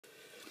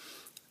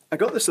I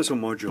got this little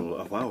module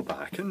a while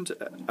back and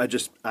I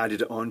just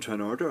added it onto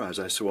an order, as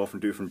I so often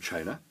do from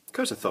China,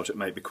 because I thought it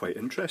might be quite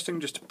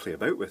interesting just to play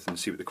about with and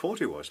see what the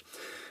quality was.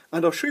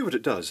 And I'll show you what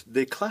it does.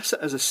 They class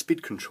it as a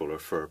speed controller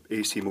for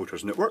AC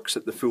motors, and it works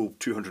at the full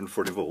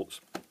 240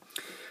 volts.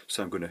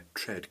 So I'm going to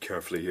tread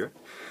carefully here.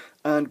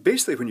 And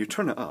basically when you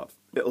turn it up,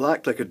 it'll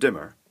act like a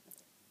dimmer.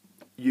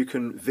 You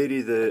can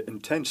vary the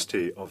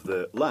intensity of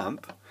the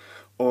lamp,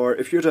 or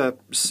if you had a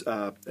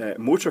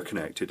motor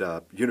connected,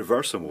 a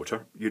universal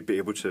motor, you'd be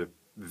able to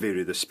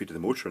vary the speed of the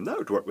motor, and that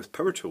would work with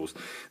power tools.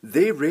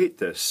 They rate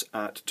this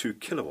at 2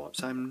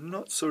 kilowatts. I'm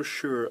not so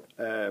sure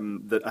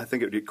that I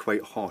think it would get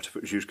quite hot if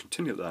it was used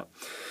continually like that.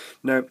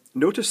 Now,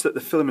 notice that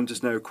the filament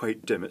is now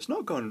quite dim. It's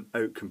not gone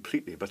out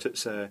completely, but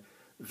it's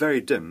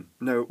very dim.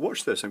 Now,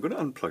 watch this. I'm going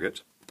to unplug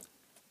it.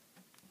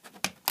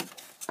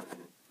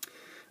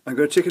 I'm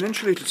going to take an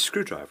insulated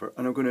screwdriver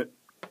and I'm going to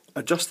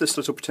adjust this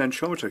little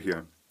potentiometer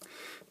here,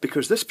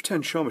 because this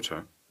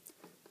potentiometer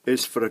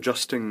is for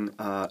adjusting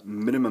a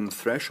minimum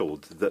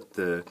threshold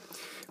that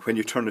when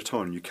you turn it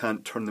on, you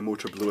can't turn the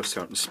motor below a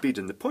certain speed,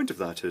 and the point of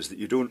that is that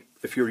you don't,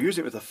 if you're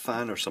using it with a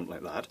fan or something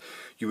like that,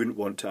 you wouldn't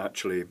want to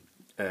actually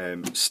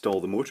stall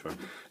the motor.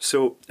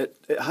 So it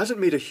hasn't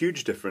made a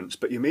huge difference,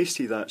 but you may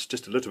see that's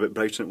just a little bit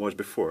brighter than it was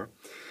before.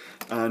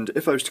 And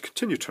if I was to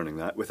continue turning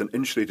that with an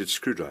insulated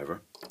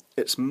screwdriver,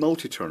 it's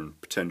multi-turn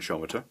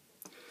potentiometer.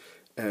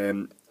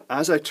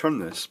 As I turn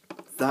this,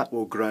 that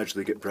will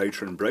gradually get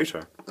brighter and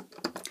brighter.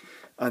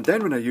 And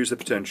then when I use the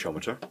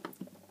potentiometer,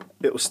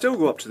 it will still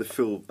go up to the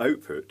full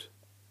output,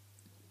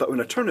 but when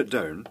I turn it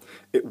down,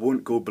 it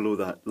won't go below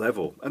that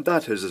level. And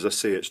that is, as I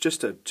say, it's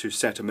just to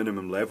set a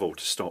minimum level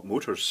to stop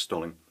motors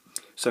stalling.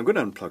 So I'm going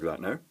to unplug that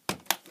now,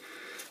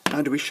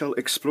 and we shall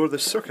explore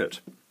this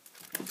circuit.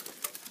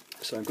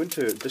 So I'm going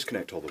to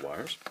disconnect all the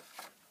wires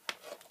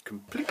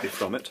completely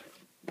from it.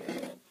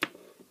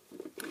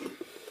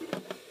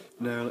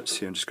 Now let's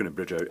see, I'm just going to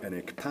bridge out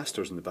any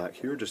capacitors in the back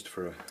here, just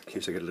for in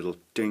case I get a little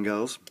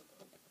dingals.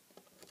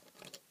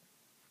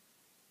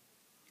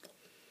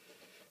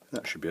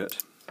 That should be it.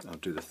 I'll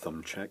do the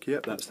thumb check.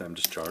 Yep, that's them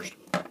discharged.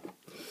 I'm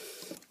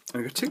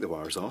going to take the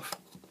wires off.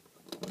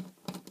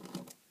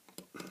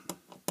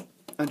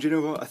 And you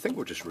know what, I think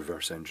we'll just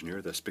reverse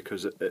engineer this,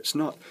 because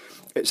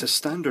it's a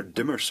standard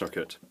dimmer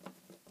circuit.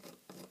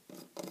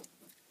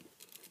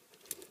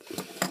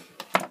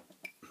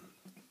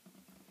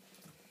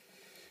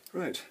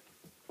 Right.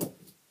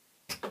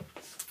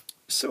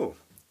 So,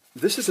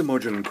 this is the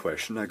module in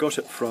question. I got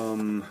it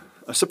from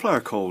a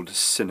supplier called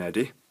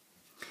Snubber,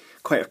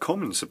 quite a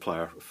common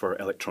supplier for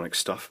electronic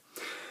stuff,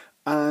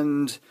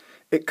 and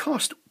it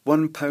cost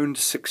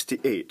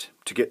 £1.68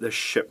 to get this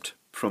shipped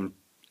from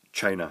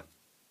China,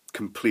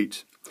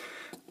 complete.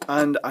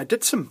 And I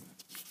did some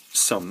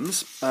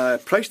sums,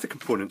 priced the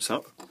components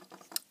up,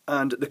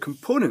 and the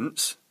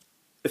components,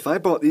 if I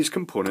bought these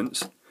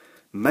components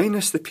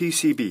minus the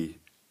PCB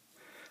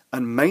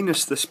and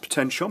minus this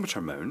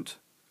potentiometer mount,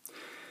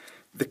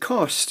 the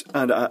cost,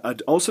 and I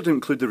also didn't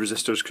include the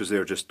resistors because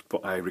they're just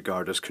what I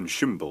regard as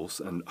consumables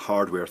and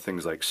hardware,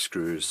 things like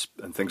screws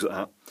and things like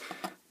that.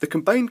 The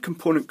combined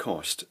component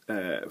cost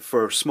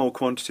for small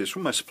quantities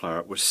from my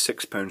supplier was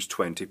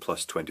 £6.20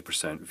 plus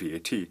 20%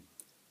 VAT.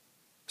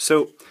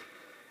 So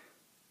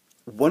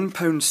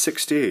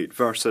 £1.68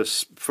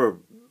 versus for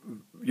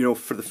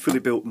the fully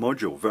built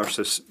module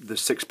versus the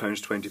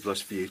 £6.20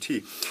 plus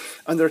VAT.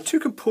 And there are two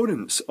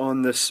components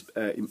on this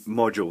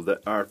module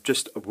that are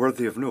just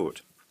worthy of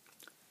note.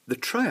 The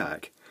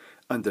triac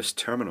and this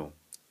terminal.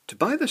 To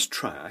buy this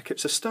triac,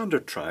 it's a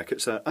standard triac,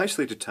 it's an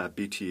isolated tab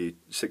BTA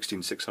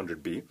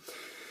 16600B,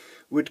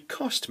 would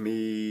cost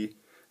me,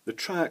 the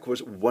triac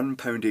was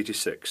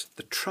 £1.86.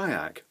 The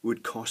triac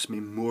would cost me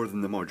more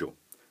than the module.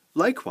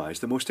 Likewise,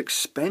 the most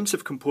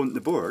expensive component on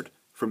the board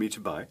for me to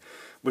buy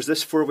was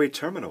this 4-way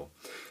terminal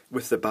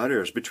with the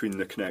barriers between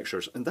the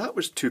connectors, and that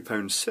was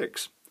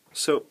 £2.06.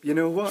 So, you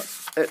know what?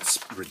 It's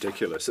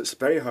ridiculous. It's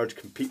very hard to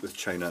compete with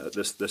China at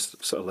this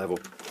sort of level.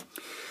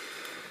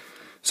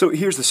 So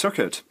here's the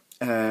circuit.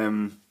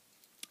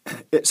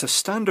 It's a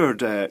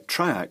standard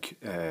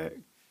triac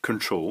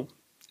control,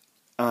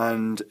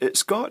 and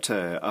it's got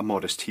a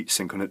modest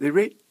heatsink on it.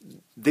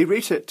 They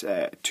rate it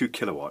 2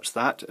 kilowatts.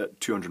 That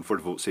at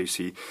 240 volts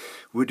AC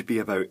would be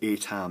about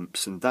 8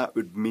 amps, and that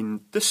would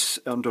mean this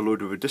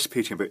underload would be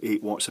dissipating about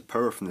 8 watts of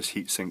power from this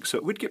heatsink, so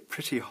it would get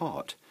pretty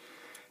hot.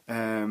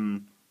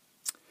 The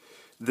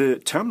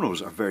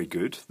terminals are very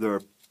good.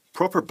 They're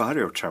proper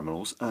barrier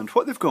terminals, and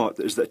what they've got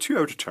is that 2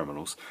 outer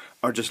terminals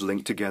are just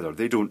linked together.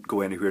 They don't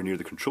go anywhere near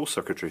the control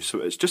circuitry, so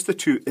it's just the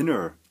 2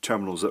 inner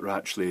terminals that are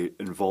actually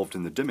involved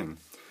in the dimming.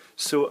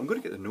 So I'm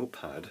going to get the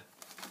notepad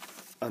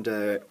and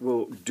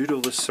we'll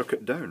doodle this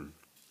circuit down.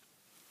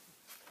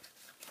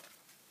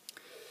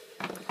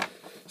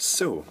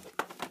 So,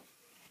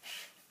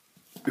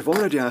 we've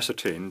already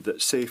ascertained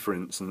that, say for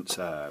instance,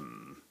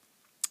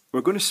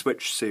 we're going to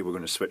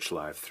switch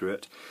live through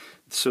it.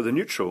 So the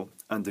neutral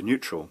and the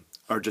neutral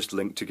are just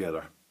linked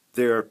together.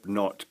 They're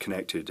not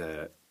connected,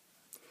 and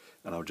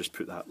I'll just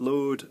put that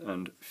load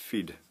and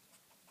feed.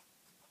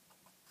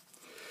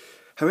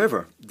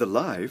 However, the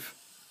live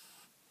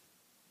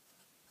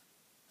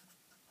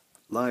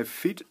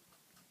feed,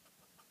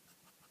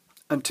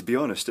 and to be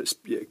honest,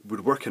 it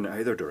would work in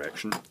either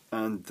direction,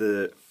 and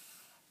the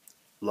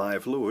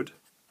live load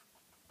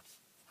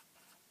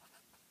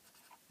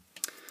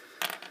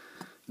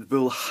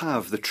will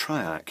have the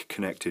triac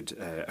connected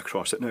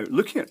across it. Now,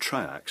 looking at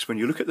triacs, when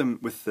you look at them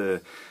with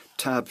the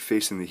tab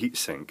facing the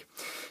heatsink,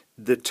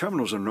 the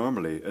terminals are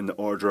normally in the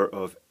order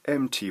of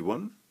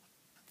MT1,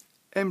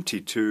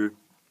 MT2,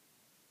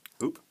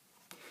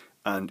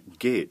 and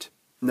gate.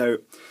 Now,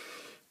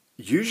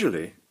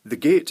 usually the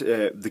gate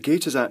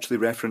is actually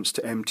referenced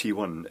to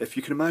MT1. If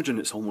you can imagine,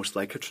 it's almost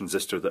like a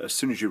transistor that as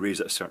soon as you raise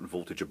it a certain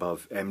voltage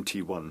above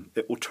MT1,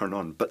 it will turn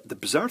on. But the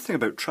bizarre thing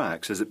about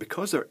triacs is that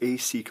because they're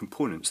AC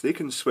components, they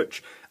can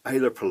switch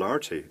either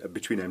polarity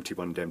between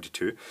MT1 and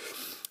MT2.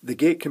 The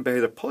gate can be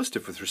either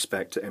positive with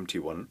respect to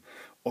MT1,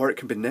 or it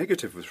can be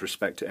negative with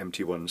respect to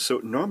MT1. So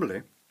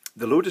normally,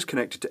 the load is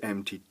connected to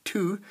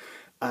MT2,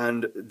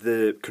 and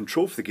the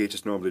control for the gate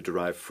is normally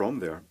derived from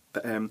there.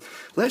 But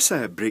let's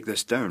break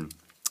this down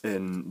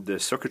in the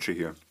circuitry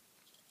here.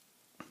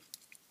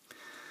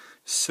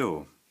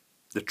 So,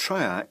 the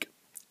triac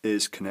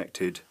is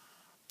connected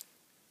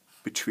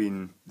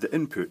between the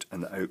input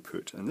and the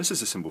output, and this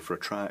is a symbol for a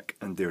triac,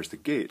 and there's the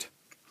gate.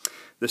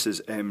 This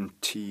is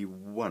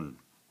MT1,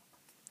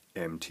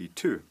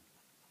 MT2,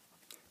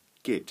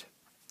 gate.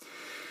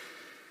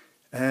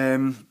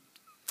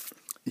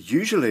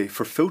 Usually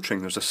for filtering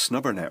there's a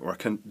snubber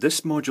network, and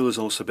this module is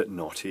also a bit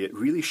naughty. It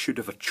really should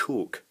have a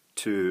choke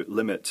to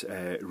limit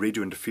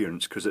radio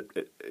interference, because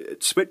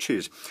it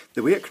switches.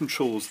 The way it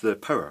controls the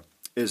power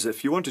is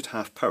if you wanted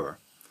half power,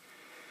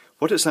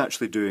 what it's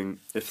actually doing,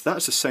 if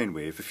that's a sine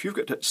wave, if you've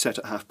got it set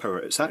at half power,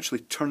 it's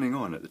actually turning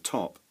on at the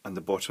top and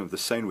the bottom of the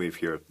sine wave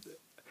here,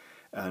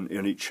 and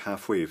in each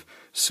half wave.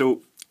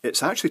 So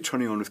it's actually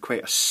turning on with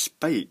quite a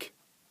spike,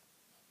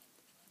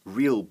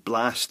 real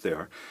blast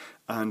there.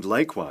 And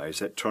likewise,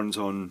 it turns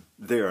on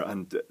there,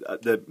 and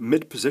at the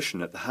mid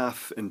position, at the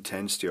half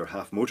intensity or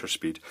half motor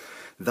speed,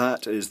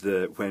 that is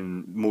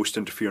when most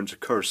interference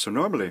occurs. So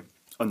normally,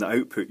 on the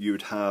output, you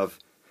would have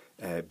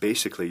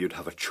basically you'd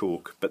have a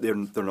choke, but they're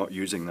not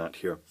using that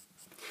here.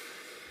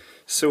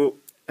 So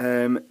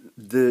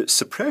the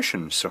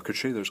suppression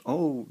circuitry,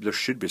 there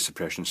should be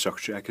suppression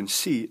circuitry. I can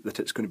see that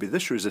it's going to be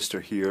this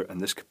resistor here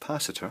and this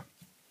capacitor.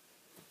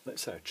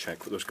 Let's check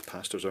what those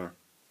capacitors are.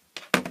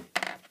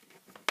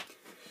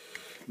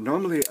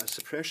 Normally a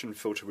suppression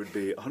filter would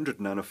be 100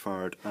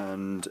 nanofarad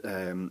and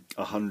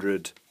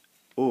 100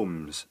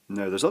 ohms.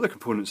 Now there's other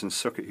components in the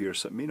circuit here,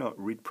 so it may not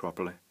read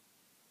properly.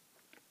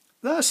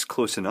 That's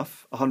close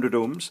enough, 100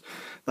 ohms.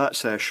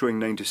 That's showing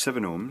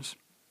 97 ohms.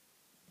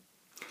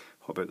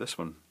 What about this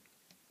one?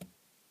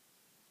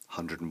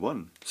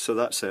 101. So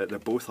that's they're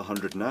both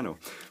 100 nano,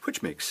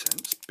 which makes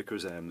sense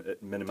because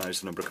it minimises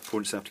the number of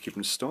components they have to keep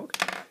in stock.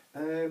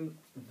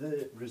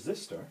 The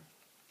resistor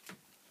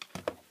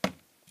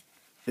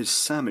is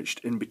sandwiched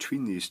in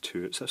between these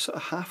two. It's a sort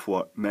of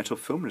half-watt metal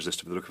film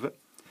resistor by the look of it.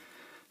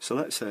 So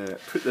let's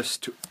put this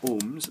to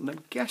ohms, and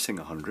I'm guessing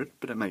 100,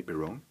 but it might be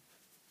wrong.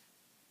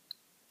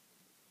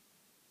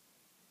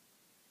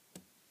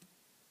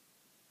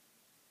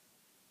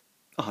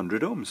 A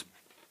 100 ohms.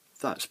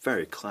 That's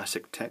very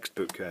classic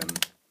textbook.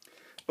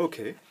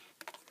 Okay.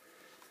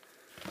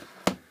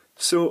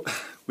 So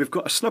we've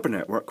got a snubber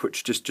network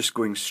which is just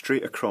going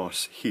straight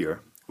across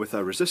here with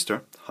a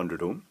resistor,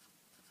 100 ohm,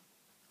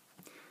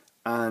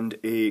 and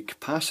a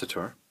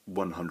capacitor,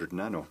 100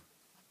 nano.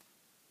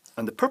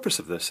 And the purpose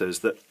of this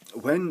is that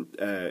when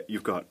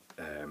you've got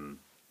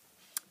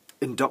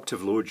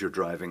inductive loads you're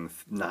driving,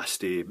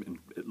 nasty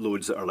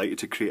loads that are likely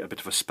to create a bit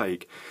of a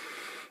spike,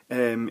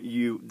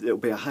 it'll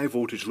be a high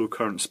voltage, low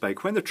current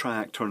spike. When the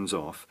triac turns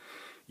off,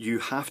 you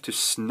have to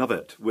snub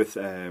it with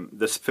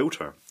this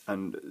filter,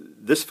 and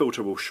this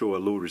filter will show a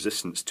low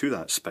resistance to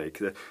that spike.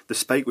 The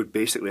spike would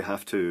basically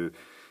have to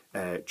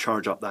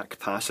charge up that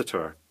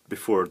capacitor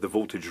before the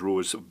voltage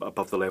rose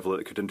above the level that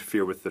it could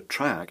interfere with the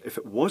triac. If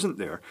it wasn't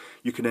there,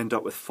 you can end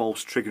up with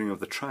false triggering of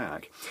the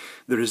triac.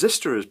 The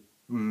resistor is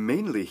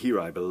mainly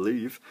here, I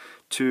believe,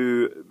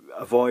 to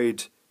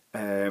avoid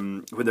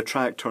when the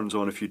triac turns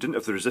on. If you didn't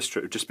have the resistor,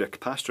 it would just be a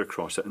capacitor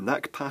across it, and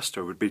that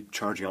capacitor would be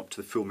charging up to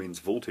the full mains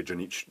voltage in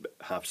each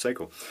half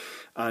cycle.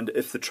 And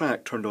if the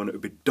triac turned on, it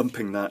would be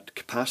dumping that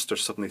capacitor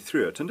suddenly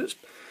through it, and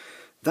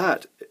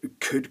that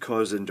could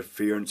cause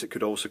interference. It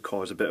could also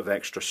cause a bit of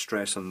extra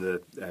stress on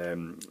the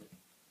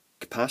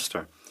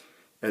capacitor,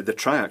 the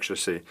triac, should I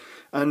say.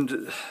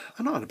 And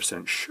I'm not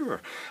 100%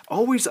 sure.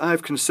 Always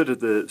I've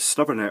considered the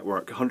snubber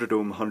network, 100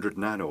 ohm, 100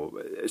 nano.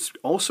 It's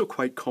also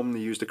quite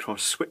commonly used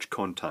across switch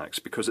contacts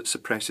because it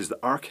suppresses the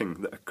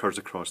arcing that occurs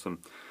across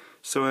them.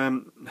 So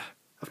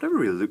I've never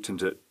really looked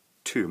into it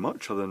too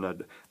much, other than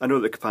that I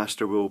know that the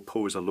capacitor will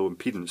pose a low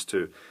impedance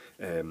to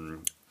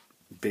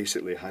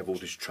basically high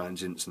voltage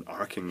transients and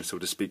arcing, so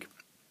to speak.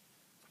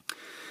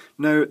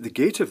 Now the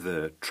gate of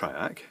the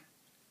triac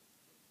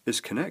is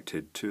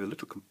connected to a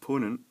little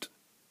component.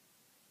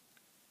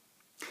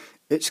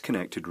 It's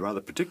connected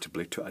rather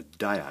predictably to a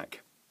diac.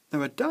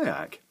 Now a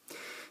diac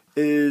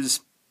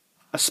is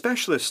a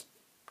specialist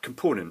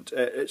component.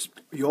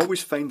 You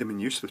always find them in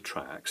use with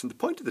triacs, and the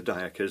point of the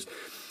diac is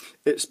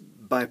it's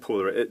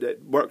bipolar.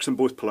 It works in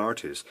both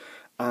polarities,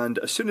 and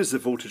as soon as the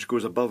voltage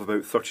goes above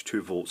about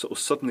 32 volts, it will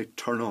suddenly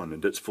turn on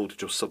and its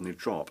voltage will suddenly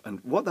drop. And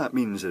what that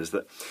means is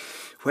that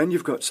when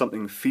you've got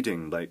something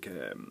feeding like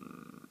a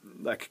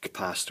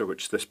capacitor,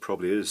 which this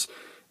probably is,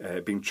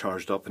 being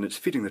charged up, and it's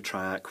feeding the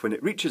triac, when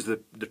it reaches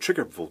the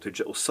trigger voltage,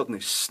 it will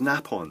suddenly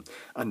snap on,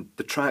 and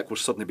the triac will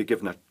suddenly be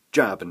given a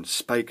jab and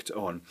spiked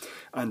on.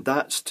 And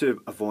that's to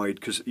avoid,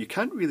 because you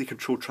can't really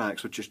control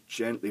triacs with just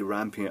gently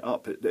ramping it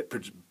up. It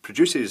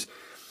produces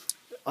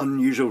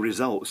unusual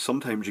results.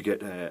 Sometimes you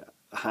get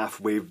half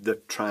wave, the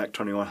triac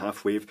turning on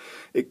half wave.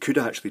 It could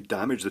actually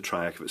damage the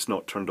triac if it's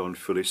not turned on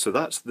fully. So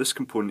that's this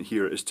component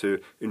here, is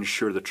to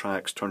ensure the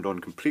triac's turned on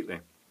completely.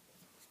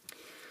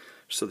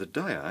 So the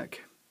diac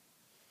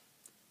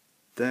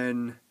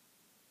then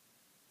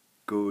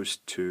goes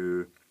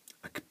to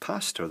a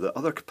capacitor, the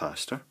other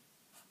capacitor,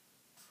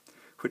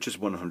 which is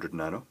 100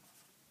 nano,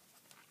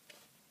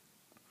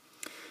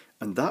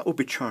 and that will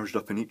be charged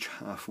up in each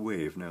half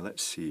wave. Now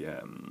let's see,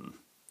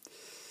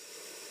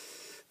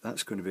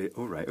 that's going to be,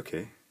 oh right,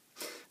 okay.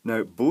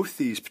 Now both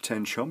these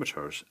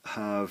potentiometers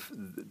have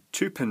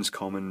 2 pins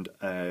common,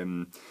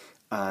 and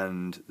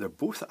they're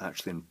both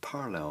actually in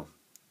parallel.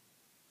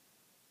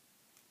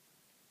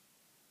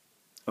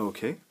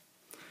 Okay,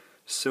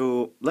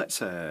 so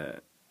let's, we'll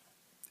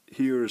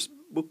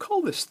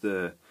call this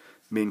the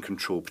main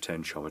control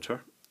potentiometer,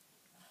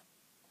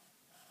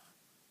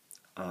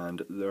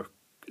 and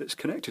it's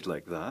connected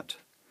like that,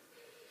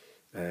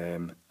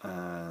 and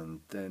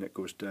then it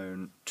goes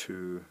down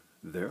to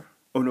there.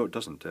 Oh no, it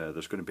doesn't.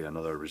 There's going to be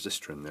another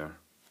resistor in there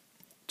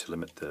to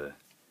limit the.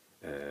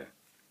 Let's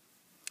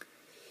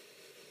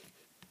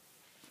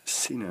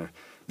see now.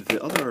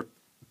 The other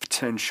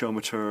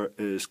potentiometer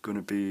is going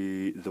to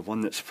be the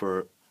one that's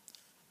for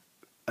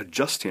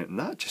adjusting it, and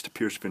that just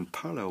appears to be in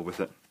parallel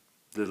with it.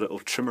 The little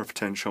trimmer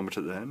potentiometer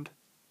at the end,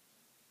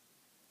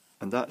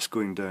 and that's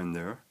going down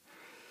there.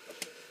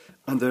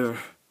 And there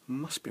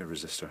must be a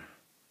resistor.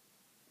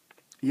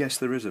 Yes,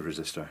 there is a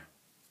resistor.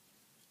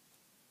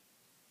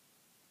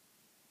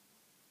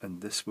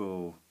 And this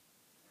will,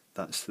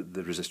 that's the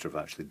resistor I've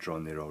actually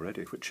drawn there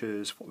already, which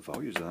is, what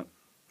value is that?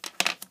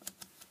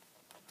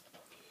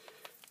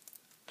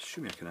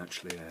 Assuming I can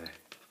actually,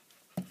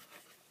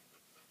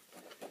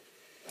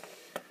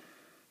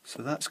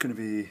 so that's going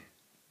to be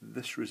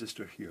this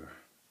resistor here,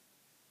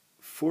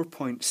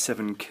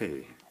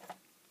 4.7K.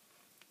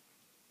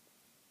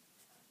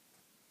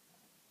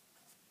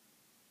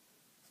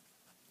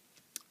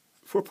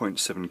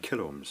 4.7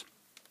 kilo ohms.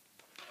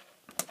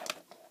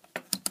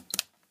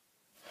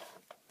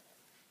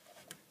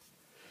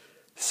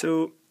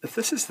 So if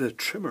this is the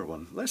trimmer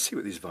one, let's see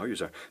what these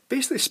values are.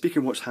 Basically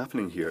speaking, what's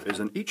happening here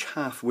is on each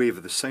half wave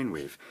of the sine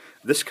wave,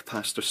 this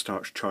capacitor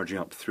starts charging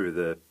up through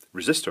the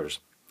resistors.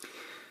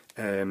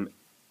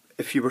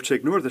 If you were to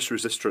ignore this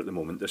resistor at the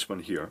moment, this one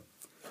here,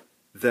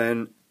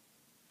 then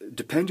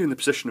depending on the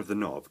position of the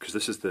knob, because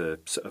this is the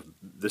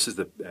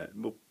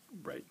we'll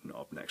write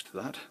knob next to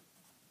that,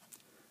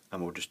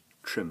 and we'll just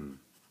trim.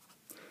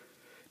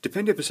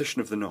 Depending on the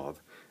position of the knob,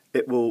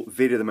 it will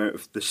vary the amount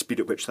of the speed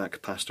at which that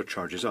capacitor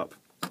charges up.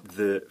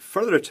 The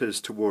further it is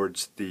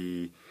towards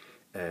the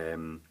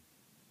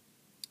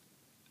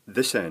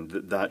this end,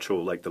 the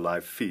actual, like the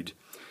live feed,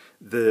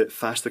 the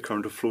faster the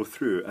current will flow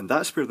through, and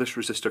that's where this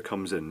resistor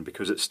comes in,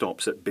 because it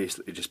stops it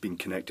basically just being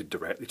connected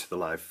directly to the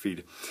live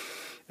feed.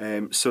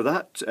 So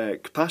that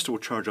capacitor will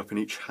charge up in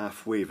each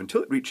half wave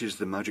until it reaches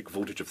the magic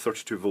voltage of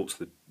 32 volts,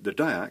 the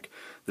diac.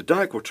 The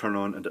diac will turn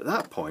on, and at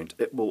that point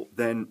it will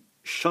then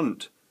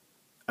shunt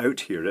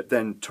out here. It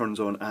then turns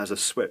on as a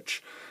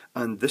switch,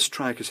 and this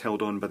triac is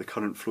held on by the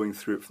current flowing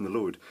through it from the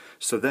load.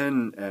 So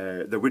then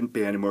there wouldn't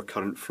be any more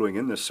current flowing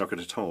in this circuit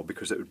at all,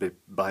 because it would be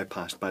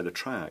bypassed by the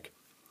triac.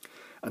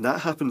 And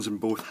that happens in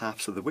both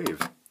halves of the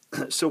wave.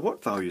 So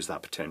what value is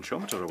that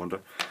potentiometer, I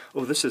wonder?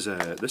 Oh, this is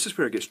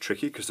where it gets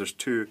tricky, because there's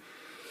 2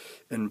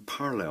 in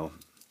parallel.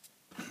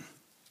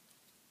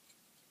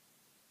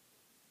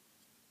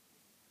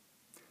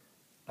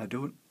 I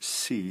don't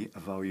see a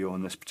value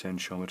on this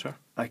potentiometer.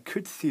 I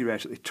could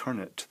theoretically turn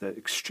it to the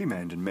extreme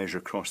end and measure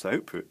across the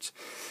outputs,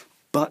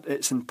 but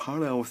it's in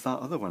parallel with that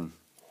other one.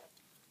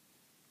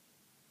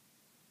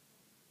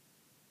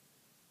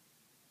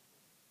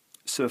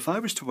 So if I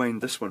was to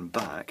wind this one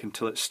back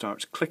until it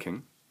starts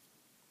clicking,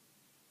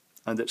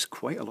 and it's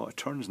quite a lot of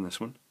turns in this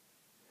one,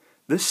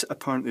 this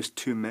apparently is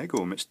 2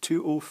 megohm. It's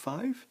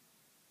 205.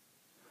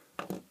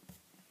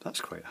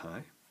 That's quite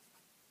high.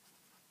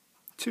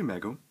 2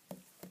 megohm.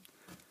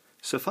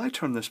 So if I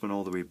turn this one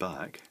all the way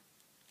back,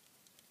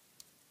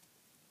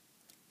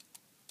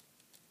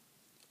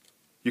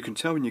 you can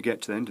tell when you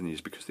get to the end of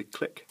these because they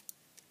click.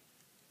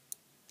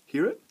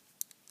 Hear it?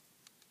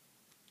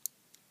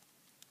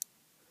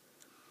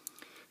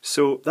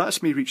 So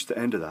that's me reached the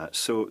end of that,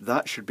 so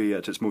that should be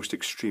at its most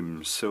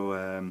extreme.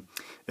 So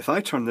if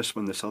I turn this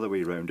one this other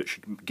way around, it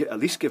should at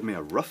least give me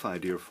a rough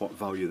idea of what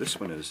value this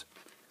one is.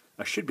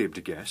 I should be able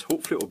to guess.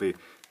 Hopefully it will be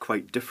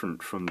quite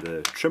different from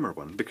the trimmer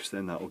one, because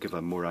then that will give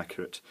a more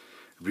accurate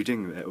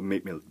reading. It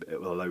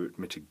will allow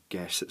me to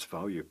guess its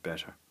value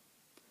better.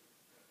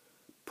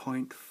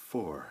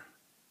 0.4.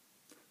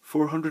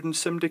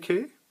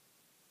 470k?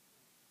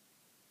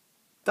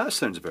 That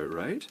sounds about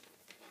right.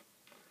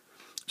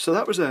 So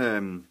that was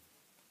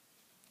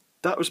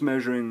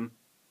measuring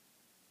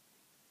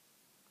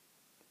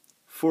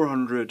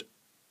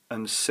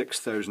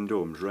 406,000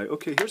 ohms, right?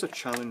 Okay, here's a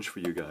challenge for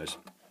you guys.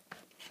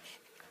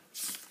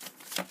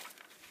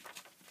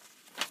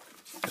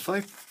 If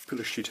I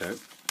pull a sheet out,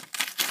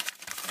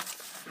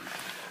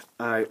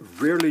 I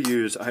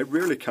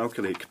rarely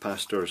calculate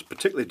capacitors,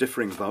 particularly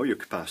differing value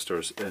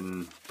capacitors,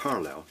 in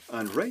parallel.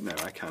 And right now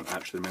I can't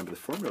actually remember the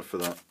formula for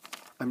that.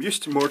 I'm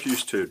more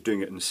used to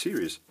doing it in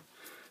series.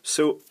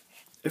 So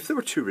if there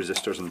were two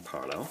resistors in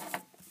parallel,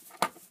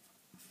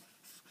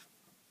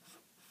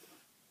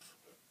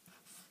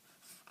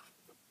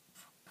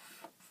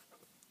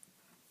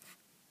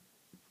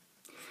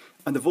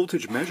 and the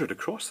voltage measured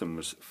across them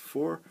was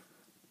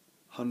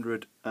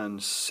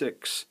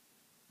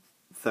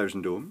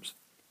 406,000 ohms,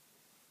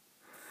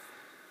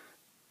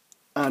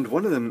 and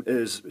one of them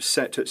is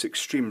set to its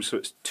extreme, so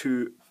it's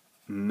 2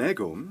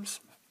 megohms.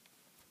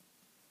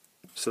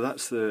 So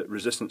that's the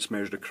resistance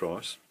measured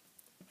across.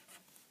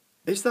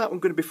 Is that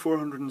one going to be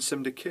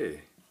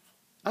 470k?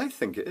 I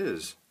think it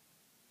is,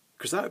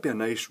 because that would be a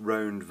nice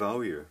round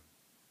value,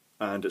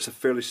 and it's a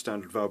fairly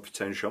standard valve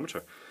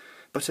potentiometer.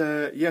 But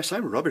yes,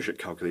 I'm rubbish at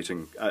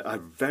calculating. I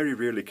very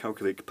rarely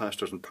calculate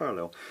capacitors in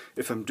parallel.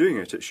 If I'm doing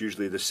it, it's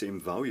usually the same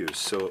values,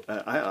 so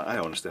I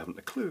honestly haven't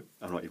a clue.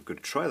 I'm not even going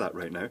to try that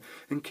right now,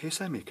 in case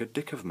I make a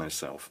dick of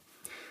myself.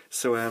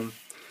 So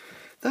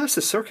that's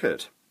the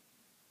circuit.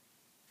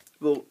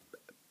 We'll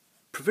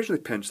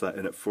provisionally pencil that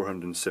in at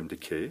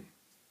 470k.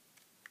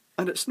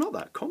 And it's not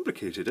that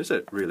complicated, is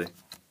it, really?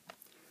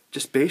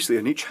 Just basically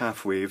on each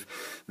half wave,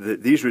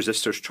 these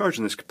resistors charge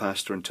in this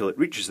capacitor until it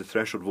reaches the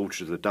threshold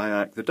voltage of the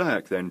diac. The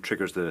diac then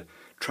triggers the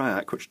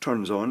triac, which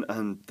turns on,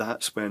 and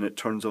that's when it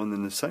turns on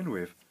in the sine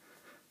wave.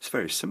 It's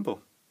very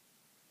simple.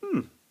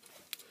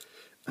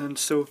 And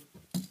so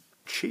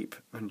cheap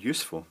and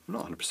useful. I'm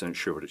not 100%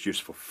 sure what it's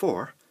useful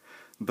for,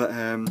 but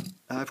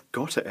I've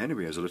got it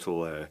anyway as a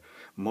little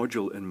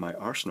module in my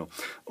arsenal.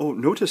 Oh,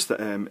 notice that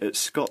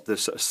it's got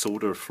this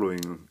solder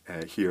flowing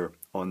here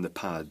on the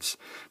pads.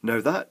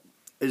 Now that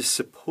is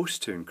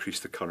supposed to increase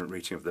the current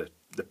rating of the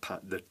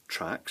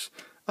tracks.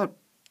 I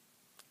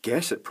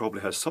guess it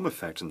probably has some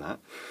effect in that,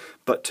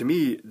 but to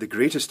me the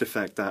greatest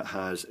effect that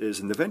has is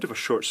in the event of a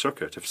short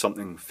circuit, if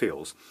something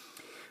fails,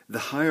 the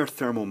higher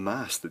thermal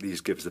mass that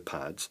these gives the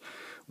pads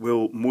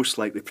will most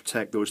likely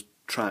protect those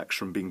tracks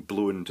from being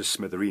blown to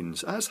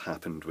smithereens, as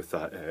happened with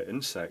that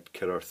insect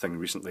killer thing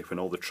recently when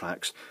all the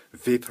tracks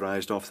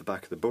vaporised off the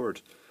back of the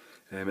board.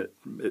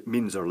 It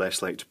means they're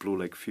less likely to blow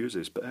like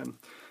fuses, but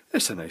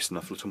it's a nice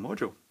enough little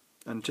module,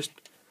 and just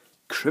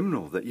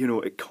criminal that, you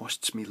know, it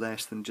costs me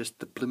less than just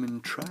the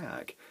bloomin'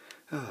 triac.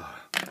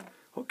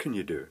 What can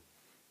you do?